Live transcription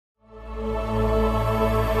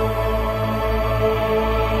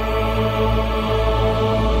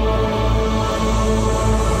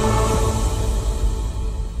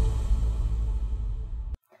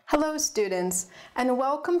students, and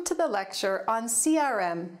welcome to the lecture on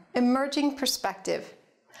CRM Emerging Perspective.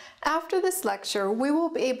 After this lecture, we will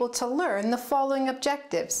be able to learn the following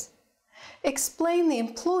objectives. Explain the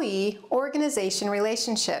employee-organization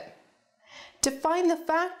relationship. Define the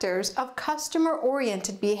factors of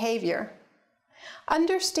customer-oriented behavior.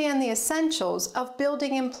 Understand the essentials of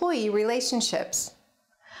building employee relationships.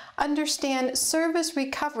 Understand service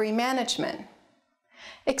recovery management.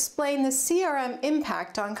 Explain the CRM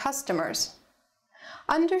impact on customers.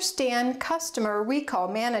 Understand customer recall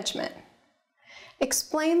management.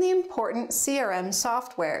 Explain the important CRM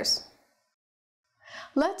softwares.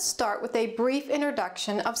 Let's start with a brief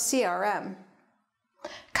introduction of CRM.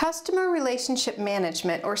 Customer Relationship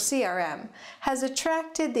Management, or CRM, has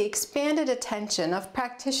attracted the expanded attention of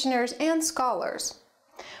practitioners and scholars.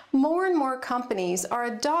 More and more companies are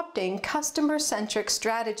adopting customer-centric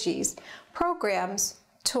strategies, programs,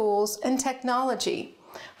 tools, and technology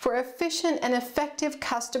for efficient and effective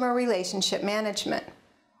customer relationship management.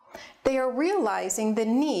 They are realizing the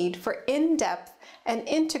need for in-depth and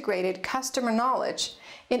integrated customer knowledge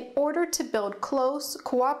in order to build close,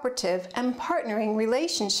 cooperative, and partnering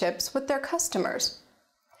relationships with their customers.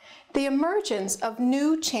 The emergence of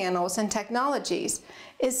new channels and technologies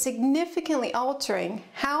is significantly altering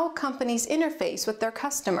how companies interface with their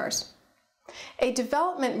customers. A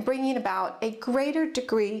development bringing about a greater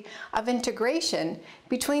degree of integration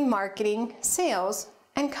between marketing, sales,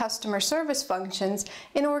 and customer service functions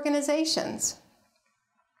in organizations.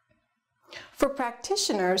 For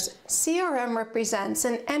practitioners, CRM represents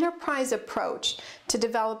an enterprise approach to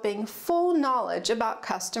developing full knowledge about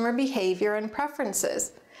customer behavior and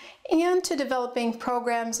preferences, and to developing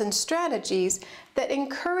programs and strategies that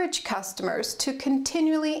encourage customers to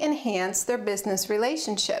continually enhance their business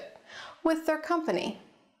relationship with their company.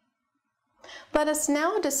 Let us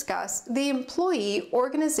now discuss the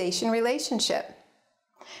employee-organization relationship.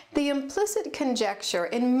 The implicit conjecture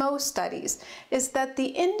in most studies is that the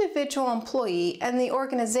individual employee and the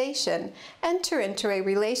organization enter into a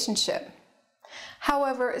relationship.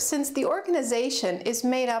 However, since the organization is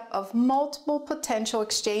made up of multiple potential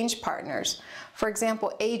exchange partners, for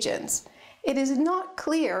example, agents, it is not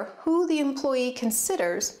clear who the employee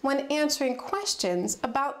considers when answering questions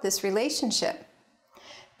about this relationship.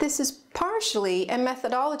 This is partially a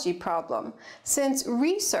methodology problem, since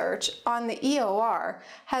research on the EOR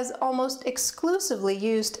has almost exclusively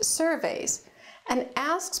used surveys and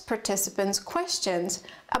asks participants questions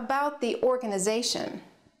about the organization.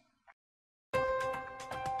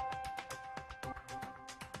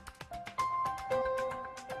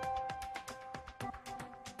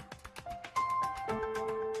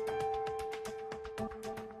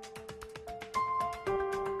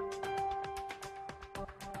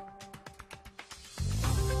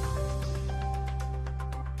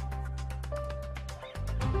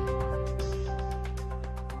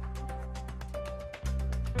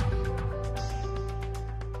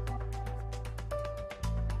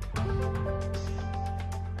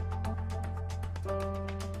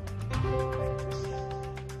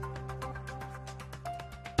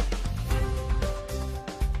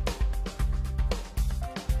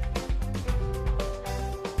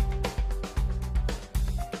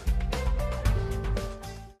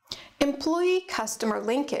 Employee-customer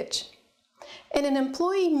linkage. In an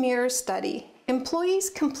employee mirror study,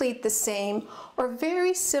 employees complete the same or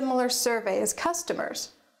very similar survey as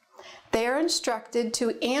customers. They are instructed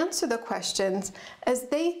to answer the questions as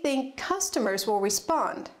they think customers will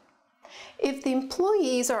respond. If the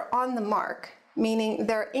employees are on the mark, meaning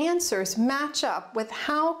their answers match up with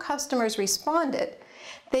how customers responded,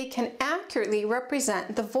 they can accurately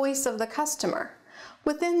represent the voice of the customer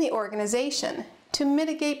within the organization to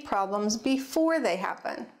mitigate problems before they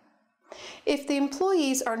happen. If the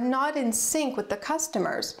employees are not in sync with the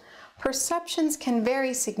customers, perceptions can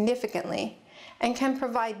vary significantly and can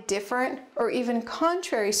provide different or even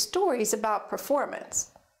contrary stories about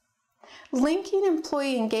performance. Linking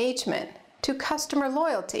employee engagement to customer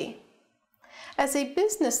loyalty. As a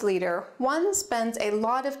business leader, one spends a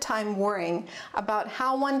lot of time worrying about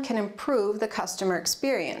how one can improve the customer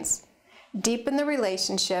experience, deepen the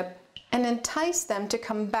relationship, and entice them to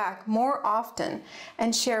come back more often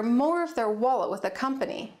and share more of their wallet with the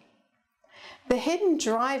company. The hidden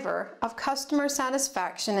driver of customer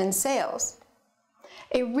satisfaction and sales.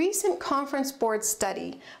 A recent Conference Board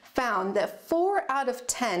study found that 4 out of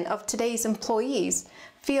 10 of today's employees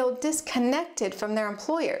feel disconnected from their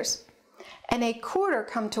employers, and a quarter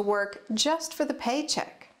come to work just for the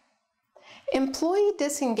paycheck. Employee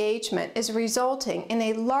disengagement is resulting in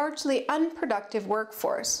a largely unproductive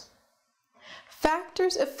workforce.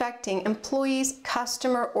 Factors affecting employees'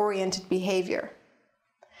 customer-oriented behavior.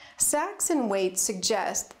 Sachs and Waite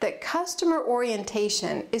suggest that customer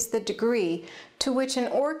orientation is the degree to which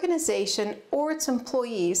an organization or its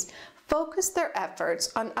employees focus their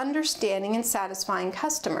efforts on understanding and satisfying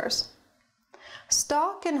customers.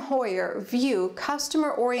 Stock and Hoyer view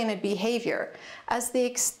customer-oriented behavior as the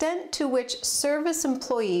extent to which service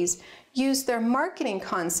employees use their marketing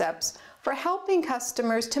concepts for helping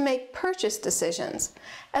customers to make purchase decisions,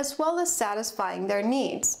 as well as satisfying their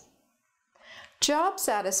needs. Job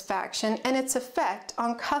satisfaction and its effect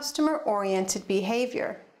on customer-oriented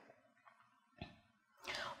behavior.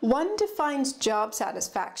 One defines job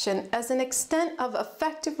satisfaction as an extent of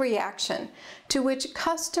effective reaction to which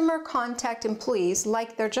customer contact employees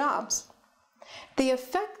like their jobs. The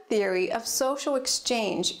effect theory of social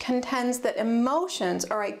exchange contends that emotions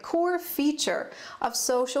are a core feature of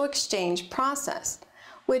social exchange process,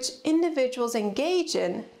 which individuals engage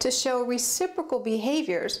in to show reciprocal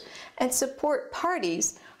behaviors and support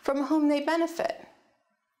parties from whom they benefit.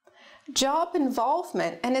 Job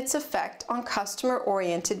involvement and its effect on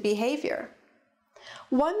customer-oriented behavior.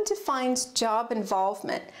 One defines job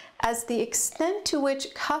involvement as the extent to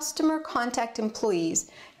which customer contact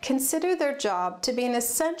employees consider their job to be an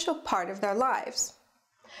essential part of their lives.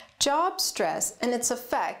 Job stress and its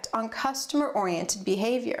effect on customer-oriented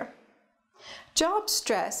behavior. Job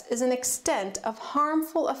stress is an extent of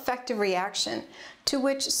harmful affective reaction to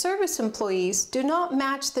which service employees do not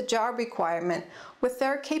match the job requirement with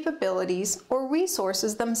their capabilities or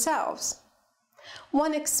resources themselves.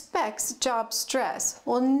 One expects job stress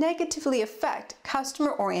will negatively affect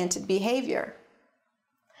customer-oriented behavior.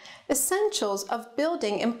 Essentials of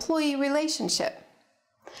building employee relationship.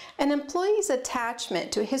 An employee's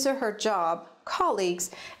attachment to his or her job, colleagues,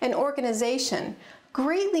 and organization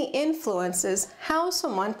greatly influences how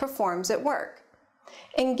someone performs at work.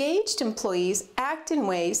 Engaged employees act in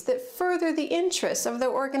ways that further the interests of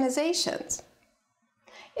their organizations.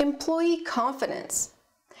 Employee confidence.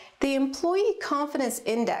 The Employee Confidence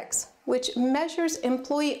Index, which measures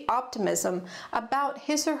employee optimism about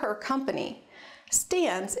his or her company,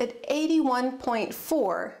 stands at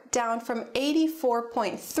 81.4, down from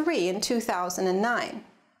 84.3 in 2009.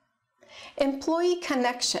 Employee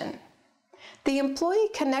connection. The Employee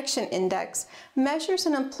Connection Index measures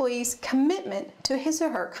an employee's commitment to his or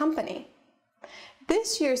her company.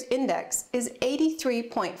 This year's index is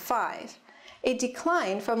 83.5, a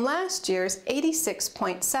decline from last year's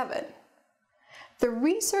 86.7. The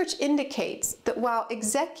research indicates that while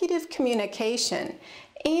executive communication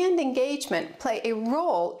and engagement play a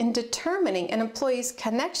role in determining an employee's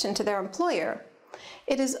connection to their employer,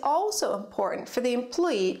 it is also important for the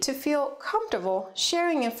employee to feel comfortable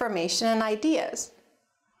sharing information and ideas.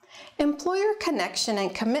 Employer connection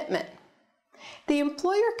and commitment. The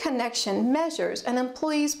employer connection measures an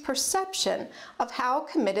employee's perception of how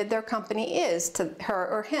committed their company is to her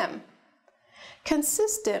or him.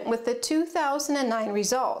 Consistent with the 2009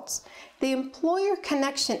 results, the Employer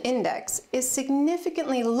Connection Index is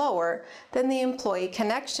significantly lower than the employee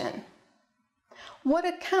connection. What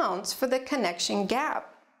accounts for the connection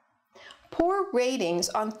gap? Poor ratings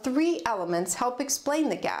on 3 elements help explain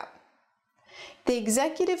the gap. The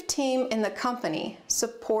executive team in the company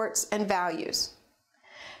supports and values.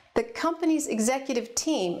 The company's executive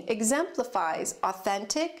team exemplifies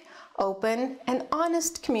authentic, open, and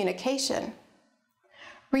honest communication.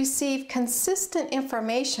 Receive consistent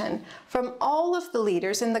information from all of the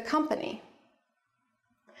leaders in the company.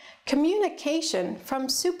 Communication from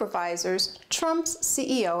supervisors trumps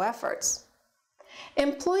CEO efforts.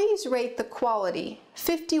 Employees rate the quality,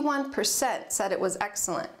 51% said it was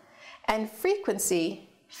excellent, and frequency,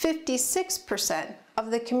 56%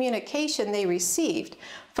 of the communication they received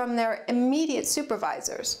from their immediate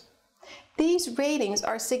supervisors. These ratings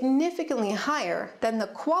are significantly higher than the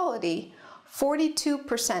quality,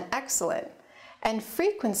 42% excellent, and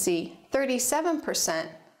frequency, 37%,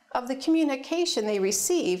 of the communication they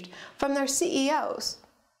received from their CEOs.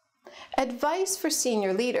 Advice for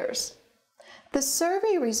senior leaders. The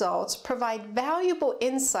survey results provide valuable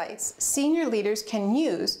insights senior leaders can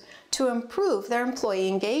use to improve their employee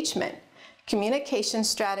engagement, communication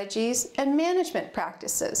strategies, and management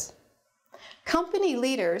practices. Company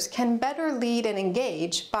leaders can better lead and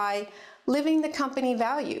engage by living the company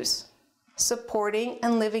values. Supporting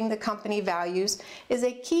and living the company values is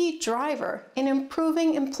a key driver in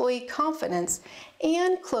improving employee confidence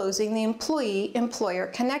and closing the employee-employer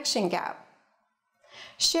connection gap.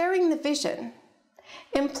 Sharing the vision.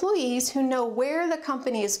 Employees who know where the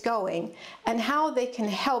company is going and how they can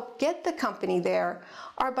help get the company there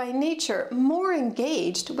are by nature more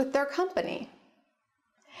engaged with their company.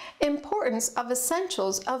 Importance of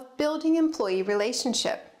essentials of building employee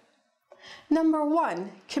relationship. Number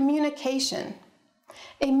 1, communication.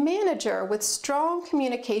 A manager with strong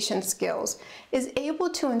communication skills is able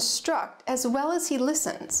to instruct as well as he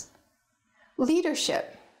listens.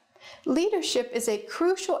 Leadership. Leadership is a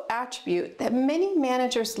crucial attribute that many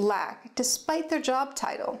managers lack despite their job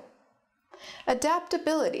title.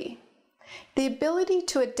 Adaptability. The ability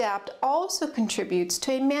to adapt also contributes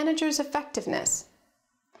to a manager's effectiveness.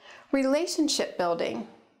 Relationship building.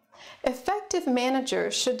 Effective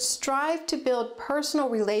managers should strive to build personal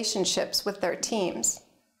relationships with their teams.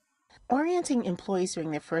 Orienting employees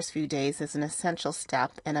during their first few days is an essential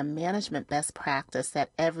step and a management best practice that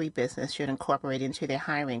every business should incorporate into their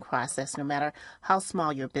hiring process, no matter how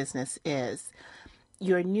small your business is.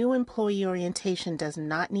 Your new employee orientation does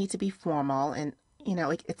not need to be formal, and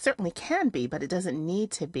it certainly can be, but it doesn't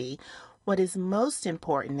need to be. What is most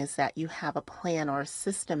important is that you have a plan or a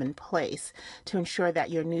system in place to ensure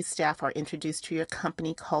that your new staff are introduced to your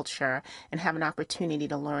company culture and have an opportunity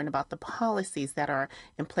to learn about the policies that are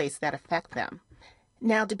in place that affect them.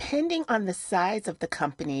 Now, depending on the size of the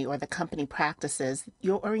company or the company practices,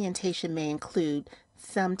 your orientation may include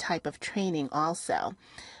some type of training also.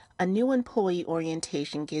 A new employee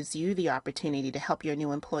orientation gives you the opportunity to help your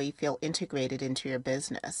new employee feel integrated into your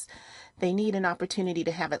business. They need an opportunity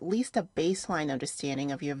to have at least a baseline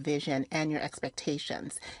understanding of your vision and your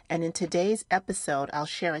expectations. And in today's episode, I'll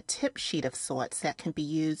share a tip sheet of sorts that can be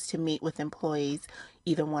used to meet with employees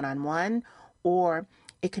either one-on-one, or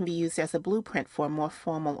it can be used as a blueprint for a more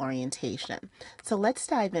formal orientation. So let's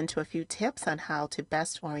dive into a few tips on how to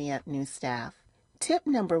best orient new staff. Tip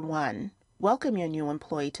number 1. Welcome your new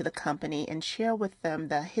employee to the company and share with them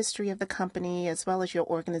the history of the company as well as your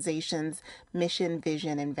organization's mission,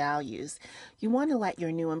 vision, and values. You want to let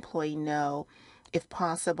your new employee know, if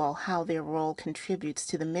possible, how their role contributes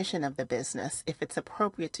to the mission of the business, if it's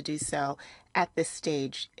appropriate to do so at this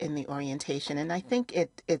stage in the orientation. And I think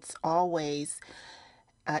it's always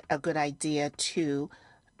a good idea to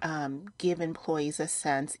give employees a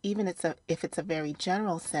sense, even if it's a very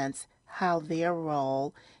general sense, how their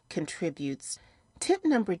role contributes. Tip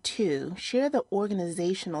number 2, share the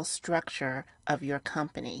organizational structure of your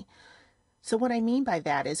company. So what I mean by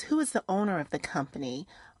that is, who is the owner of the company?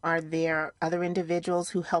 Are there other individuals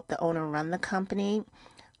who help the owner run the company?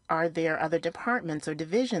 Are there other departments or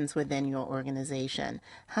divisions within your organization?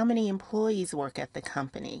 How many employees work at the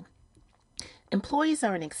company? Employees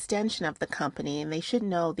are an extension of the company, and they should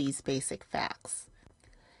know these basic facts.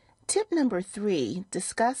 Tip number 3,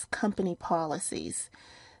 discuss company policies.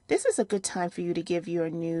 This is a good time for you to give your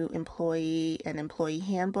new employee an employee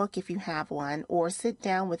handbook if you have one, or sit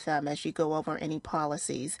down with them as you go over any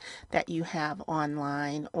policies that you have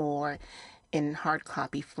online or in hard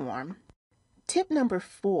copy form. Tip number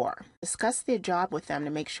 4, discuss their job with them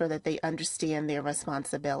to make sure that they understand their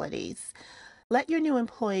responsibilities. Let your new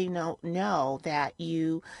employee know that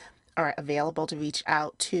you are available to reach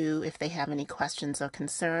out to if they have any questions or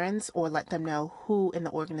concerns, or let them know who in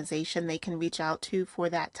the organization they can reach out to for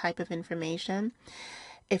that type of information.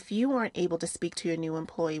 If you aren't able to speak to your new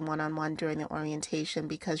employee one-on-one during the orientation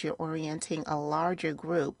because you're orienting a larger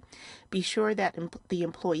group, be sure that the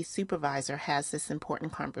employee supervisor has this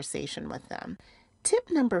important conversation with them. Tip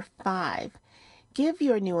number 5, give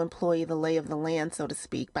your new employee the lay of the land, so to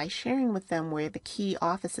speak, by sharing with them where the key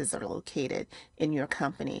offices are located in your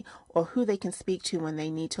company, or who they can speak to when they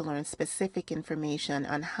need to learn specific information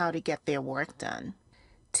on how to get their work done.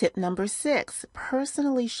 Tip number 6,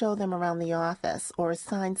 personally show them around the office or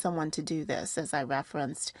assign someone to do this, as I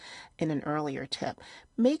referenced in an earlier tip.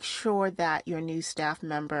 Make sure that your new staff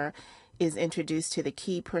member is introduced to the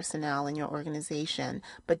key personnel in your organization,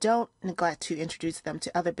 but don't neglect to introduce them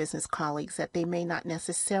to other business colleagues that they may not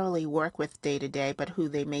necessarily work with day to day, but who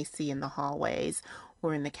they may see in the hallways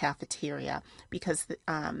or in the cafeteria, because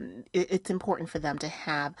it's important for them to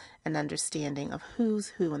have an understanding of who's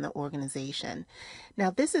who in the organization. Now,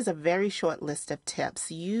 this is a very short list of tips.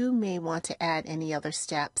 You may want to add any other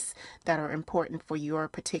steps that are important for your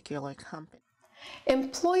particular company.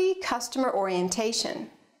 Employee customer orientation.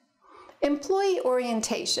 Employee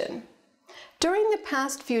orientation. During the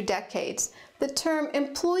past few decades, the term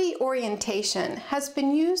employee orientation has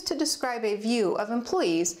been used to describe a view of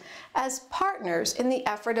employees as partners in the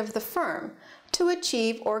effort of the firm to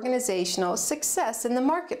achieve organizational success in the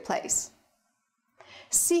marketplace.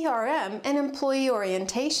 CRM and employee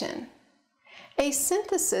orientation. A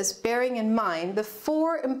synthesis bearing in mind the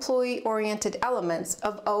 4 employee-oriented elements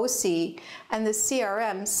of OC and the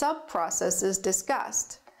CRM sub-processes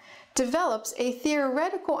discussed. develops a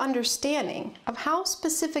theoretical understanding of how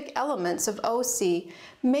specific elements of OC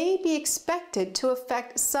may be expected to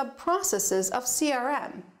affect sub-processes of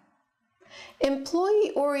CRM.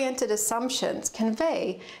 Employee-oriented assumptions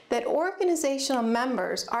convey that organizational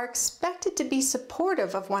members are expected to be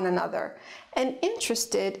supportive of one another and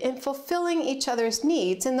interested in fulfilling each other's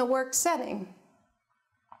needs in the work setting.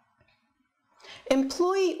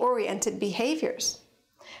 Employee-oriented behaviors.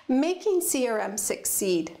 Making CRM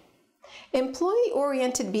succeed.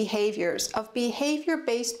 Employee-oriented behaviors of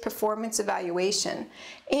behavior-based performance evaluation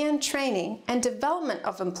and training and development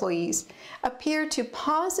of employees appear to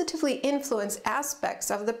positively influence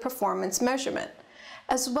aspects of the performance measurement,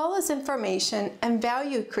 as well as information and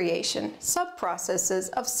value creation sub-processes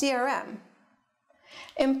of CRM.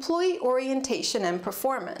 Employee orientation and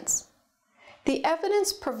performance. The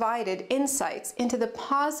evidence provided insights into the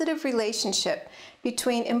positive relationship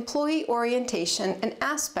between employee orientation and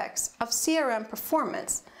aspects of CRM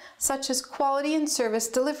performance, such as quality and service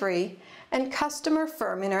delivery and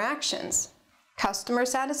customer-firm interactions, customer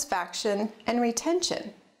satisfaction, and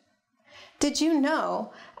retention. Did you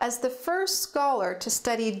know, as the first scholar to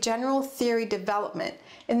study general theory development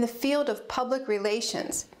in the field of public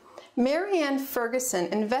relations, Marianne Ferguson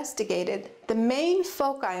investigated the main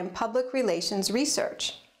foci in public relations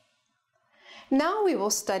research. Now we will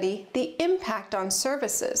study the impact on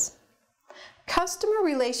services. Customer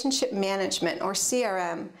Relationship Management, or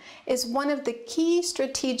CRM, is one of the key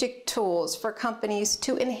strategic tools for companies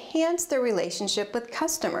to enhance their relationship with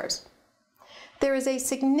customers. There is a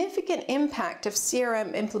significant impact of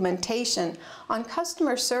CRM implementation on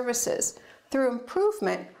customer services through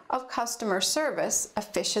improvement of customer service,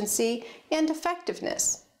 efficiency, and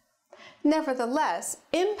effectiveness. Nevertheless,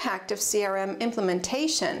 impact of CRM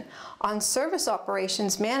implementation on service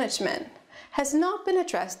operations management has not been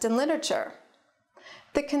addressed in literature.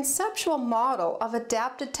 The conceptual model of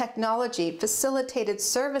adapted technology facilitated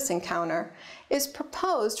service encounter is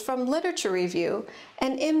proposed from literature review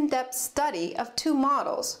and in-depth study of two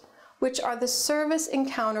models, which are the service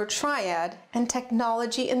encounter triad and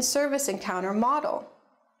technology and service encounter model.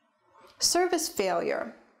 Service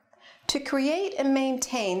failure. To create and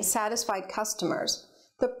maintain satisfied customers,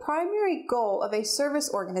 the primary goal of a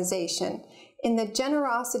service organization in the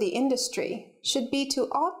generosity industry should be to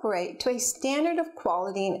operate to a standard of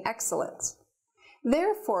quality and excellence,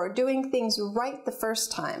 therefore doing things right the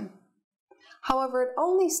first time. However, it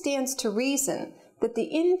only stands to reason that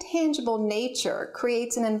the intangible nature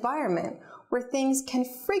creates an environment where things can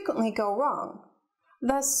frequently go wrong.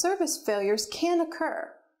 Thus, service failures can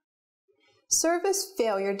occur. Service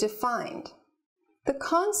failure defined. The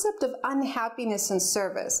concept of unhappiness in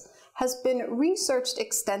service has been researched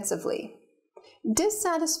extensively.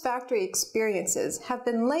 Dissatisfactory experiences have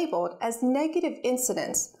been labeled as negative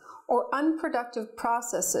incidents or unproductive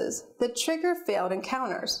processes that trigger failed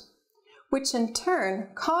encounters, which in turn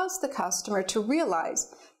cause the customer to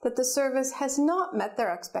realize that the service has not met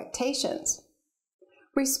their expectations.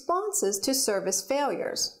 Responses to service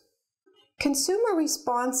failures. Consumer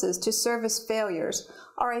responses to service failures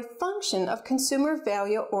are a function of consumer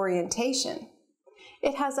value orientation.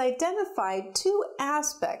 It has identified two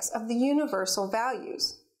aspects of the universal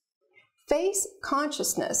values: face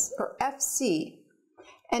consciousness, or FC,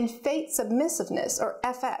 and fate submissiveness, or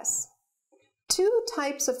FS. Two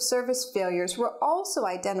types of service failures were also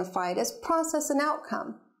identified as process and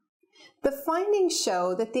outcome. The findings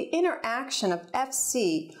show that the interaction of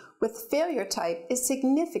FC with failure type is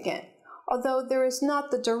significant, although there is not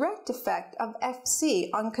the direct effect of FC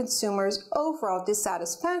on consumers' overall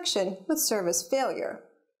dissatisfaction with service failure.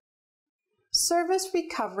 Service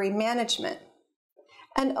recovery management.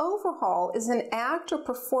 An overhaul is an act or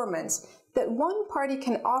performance that one party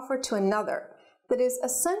can offer to another that is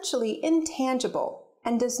essentially intangible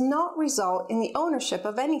and does not result in the ownership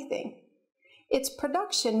of anything. Its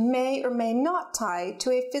production may or may not tie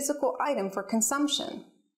to a physical item for consumption.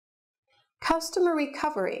 Customer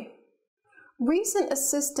recovery. Recent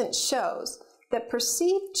assistance shows that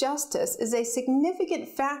perceived justice is a significant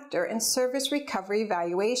factor in service recovery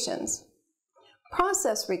evaluations.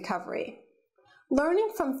 Process recovery. Learning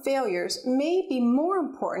from failures may be more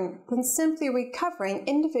important than simply recovering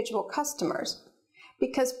individual customers,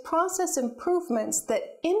 because process improvements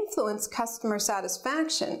that influence customer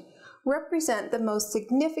satisfaction represent the most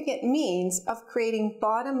significant means of creating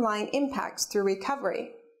bottom-line impacts through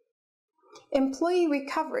recovery. Employee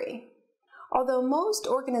recovery. Although most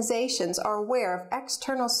organizations are aware of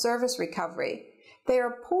external service recovery, they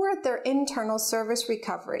are poor at their internal service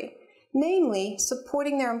recovery, namely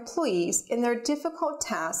supporting their employees in their difficult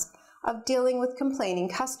task of dealing with complaining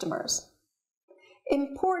customers.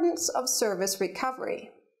 Importance of service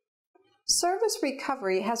recovery. Service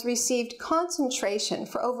recovery has received concentration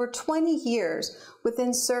for over 20 years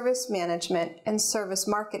within service management and service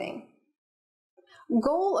marketing.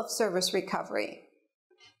 Goal of service recovery.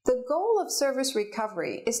 The goal of service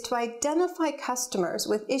recovery is to identify customers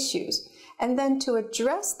with issues and then to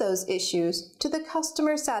address those issues to the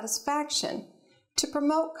customer's satisfaction to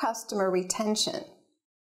promote customer retention.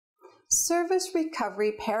 Service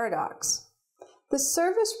recovery paradox. The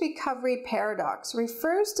service recovery paradox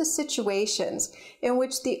refers to situations in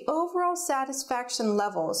which the overall satisfaction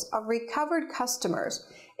levels of recovered customers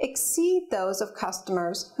exceed those of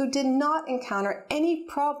customers who did not encounter any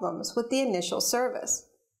problems with the initial service.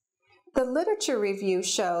 The literature review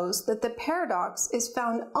shows that the paradox is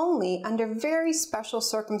found only under very special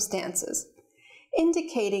circumstances,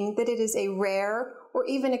 indicating that it is a rare or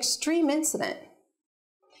even extreme incident.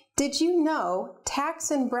 Did you know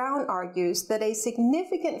Tax and Brown argues that a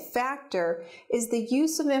significant factor is the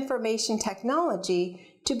use of information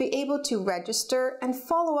technology to be able to register and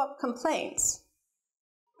follow up complaints?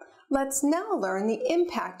 Let's now learn the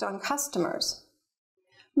impact on customers.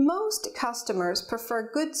 Most customers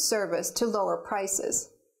prefer good service to lower prices.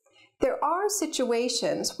 There are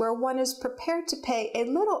situations where one is prepared to pay a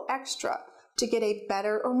little extra to get a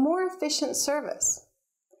better or more efficient service.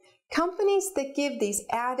 Companies that give these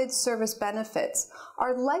added service benefits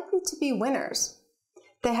are likely to be winners.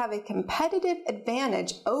 They have a competitive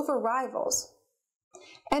advantage over rivals.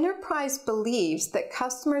 Enterprise believes that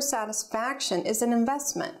customer satisfaction is an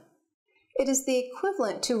investment. It is the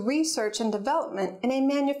equivalent to research and development in a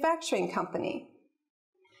manufacturing company.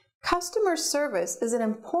 Customer service is an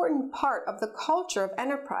important part of the culture of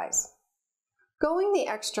enterprise. Going the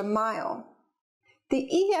extra mile. The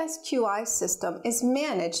ESQI system is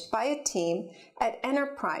managed by a team at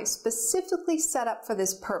Enterprise specifically set up for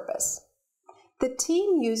this purpose. The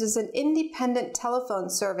team uses an independent telephone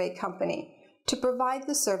survey company to provide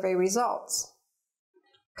the survey results.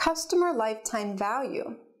 Customer lifetime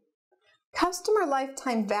value. Customer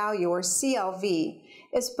lifetime value, or CLV,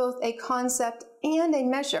 is both a concept and a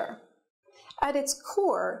measure. At its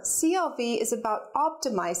core, CLV is about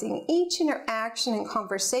optimizing each interaction and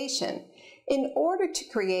conversation in order to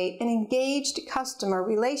create an engaged customer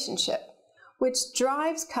relationship, which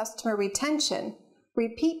drives customer retention,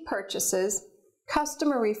 repeat purchases,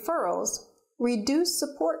 customer referrals, reduced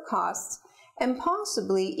support costs, and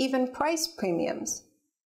possibly even price premiums.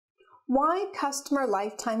 Why customer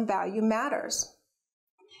lifetime value matters.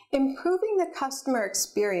 Improving the customer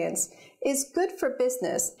experience is good for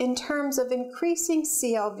business in terms of increasing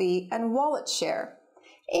CLV and wallet share,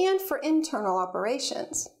 and for internal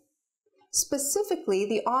operations. Specifically,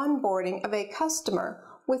 the onboarding of a customer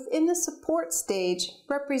within the support stage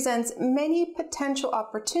represents many potential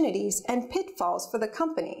opportunities and pitfalls for the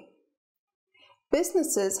company.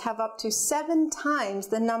 Businesses have up to 7 times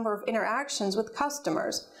the number of interactions with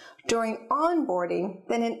customers during onboarding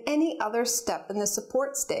than in any other step in the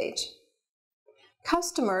support stage.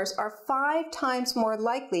 Customers are 5 times more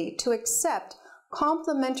likely to accept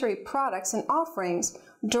complementary products and offerings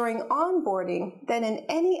during onboarding than in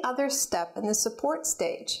any other step in the support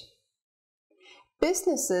stage.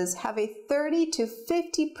 Businesses have a 30 to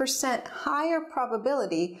 50% higher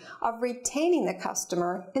probability of retaining the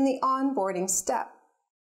customer in the onboarding step.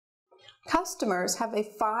 Customers have a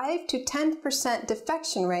 5 to 10%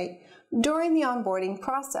 defection rate during the onboarding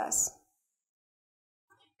process.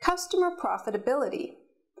 Customer profitability.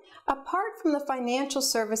 Apart from the financial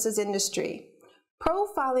services industry,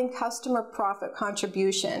 profiling customer profit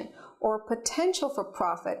contribution or potential for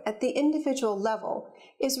profit at the individual level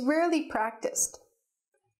is rarely practiced.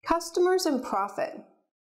 Customers and profit.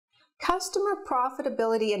 Customer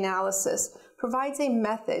profitability analysis provides a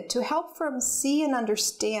method to help firms see and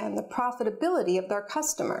understand the profitability of their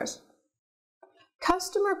customers.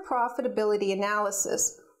 Customer profitability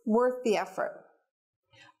analysis worth the effort.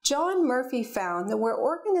 John Murphy found that where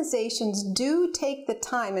organizations do take the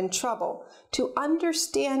time and trouble to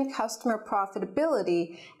understand customer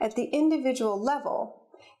profitability at the individual level,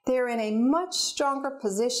 they are in a much stronger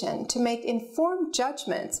position to make informed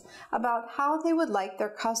judgments about how they would like their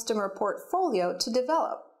customer portfolio to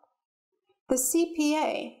develop. The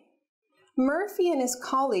CPA. Murphy and his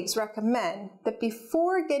colleagues recommend that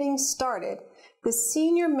before getting started, the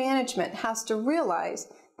senior management has to realize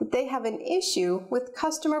that they have an issue with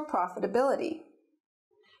customer profitability.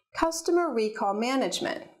 Customer recall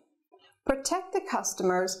management. Protect the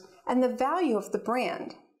customers and the value of the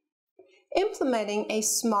brand. Implementing a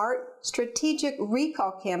smart, strategic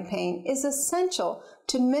recall campaign is essential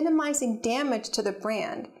to minimizing damage to the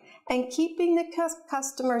brand and keeping the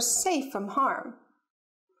customers safe from harm.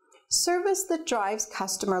 service that drives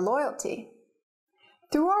customer loyalty.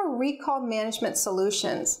 Through our recall management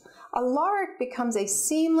solutions, Alaric becomes a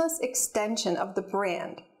seamless extension of the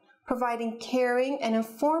brand, providing caring and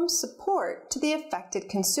informed support to the affected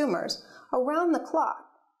consumers around the clock.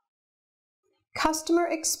 Customer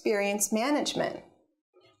experience management.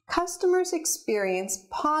 Customers experience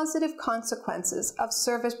positive consequences of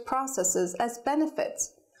service processes as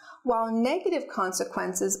benefits, while negative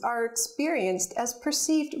consequences are experienced as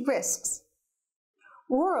perceived risks.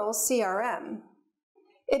 Rural CRM.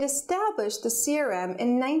 It established the CRM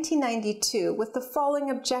in 1992 with the following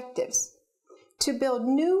objectives: to build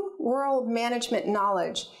new rural management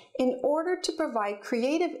knowledge in order to provide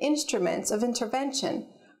creative instruments of intervention,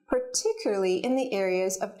 particularly in the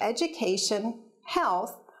areas of education,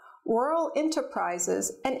 health, rural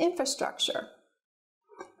enterprises, and infrastructure.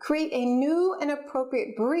 Create a new and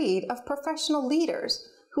appropriate breed of professional leaders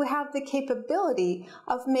who have the capability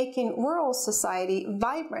of making rural society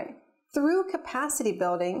vibrant through capacity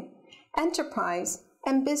building, enterprise,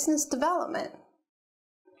 and business development.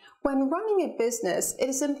 When running a business, it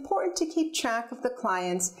is important to keep track of the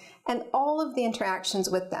clients and all of the interactions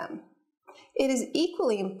with them. It is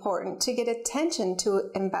equally important to get attention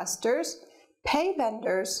to investors, pay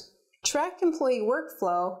vendors, track employee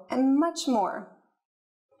workflow, and much more.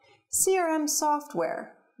 CRM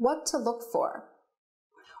software, what to look for.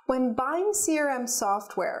 When buying CRM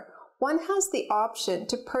software, one has the option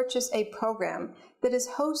to purchase a program that is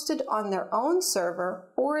hosted on their own server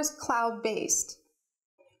or is cloud-based.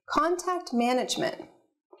 Contact management.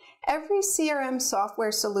 Every CRM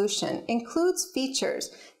software solution includes features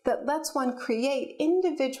that lets one create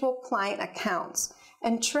individual client accounts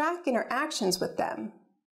and track interactions with them.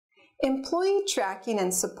 Employee tracking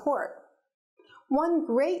and support. One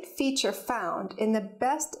great feature found in the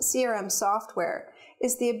best CRM software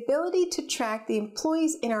is the ability to track the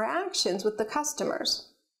employees' interactions with the customers.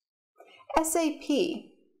 SAP.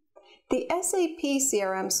 The SAP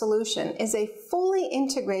CRM solution is a fully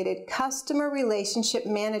integrated customer relationship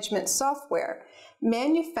management software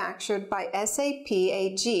manufactured by SAP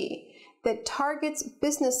AG that targets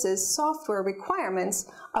businesses' software requirements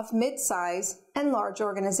of mid-size and large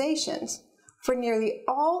organizations for nearly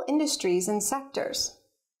all industries and sectors.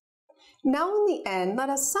 Now in the end,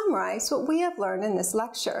 let us summarize what we have learned in this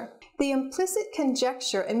lecture. The implicit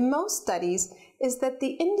conjecture in most studies is that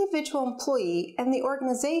the individual employee and the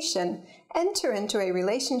organization enter into a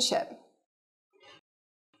relationship.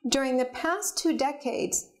 During the past 2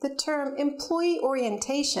 decades, the term employee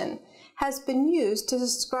orientation has been used to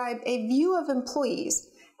describe a view of employees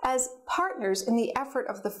as partners in the effort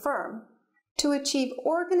of the firm to achieve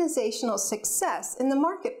organizational success in the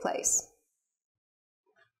marketplace.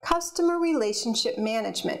 Customer Relationship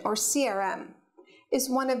Management, or CRM, is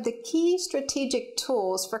one of the key strategic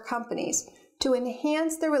tools for companies to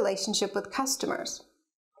enhance their relationship with customers.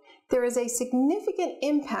 There is a significant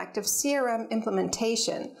impact of CRM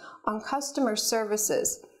implementation on customer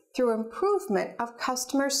services through improvement of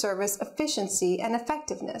customer service efficiency and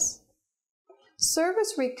effectiveness.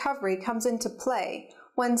 Service recovery comes into play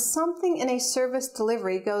when something in a service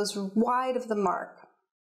delivery goes wide of the mark.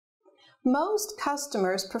 Most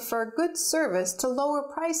customers prefer good service to lower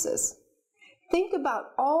prices. Think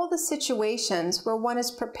about all the situations where one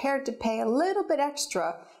is prepared to pay a little bit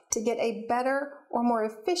extra to get a better or more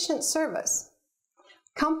efficient service.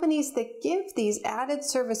 Companies that give these added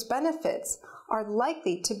service benefits are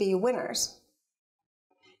likely to be winners.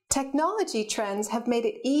 Technology trends have made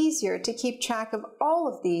it easier to keep track of all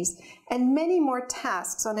of these and many more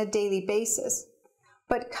tasks on a daily basis.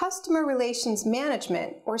 But customer relations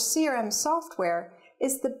management, or CRM software,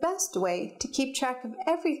 is the best way to keep track of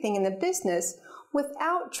everything in the business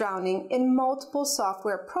without drowning in multiple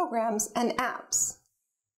software programs and apps.